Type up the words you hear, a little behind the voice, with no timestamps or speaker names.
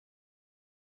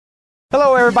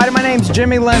Hello everybody, my name's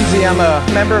Jimmy Lindsay. I'm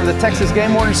a member of the Texas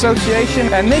Game Warden Association,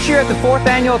 and this year at the 4th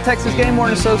Annual Texas Game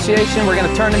Warden Association, we're going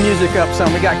to turn the music up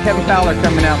some. We got Kevin Fowler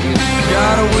coming out.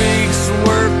 Got a week's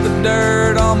worth of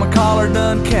dirt on my collar,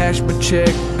 done cash my check,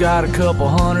 got a couple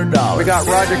 $100. We got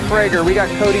Roger Krager, we got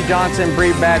Cody Johnson,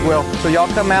 Bree Bagwell. So y'all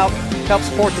come out, help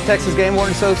support the Texas Game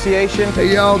Warden Association.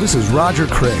 Hey y'all, this is Roger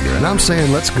Krager, and I'm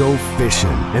saying let's go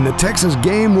fishing in the Texas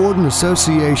Game Warden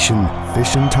Association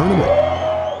Fishing Tournament.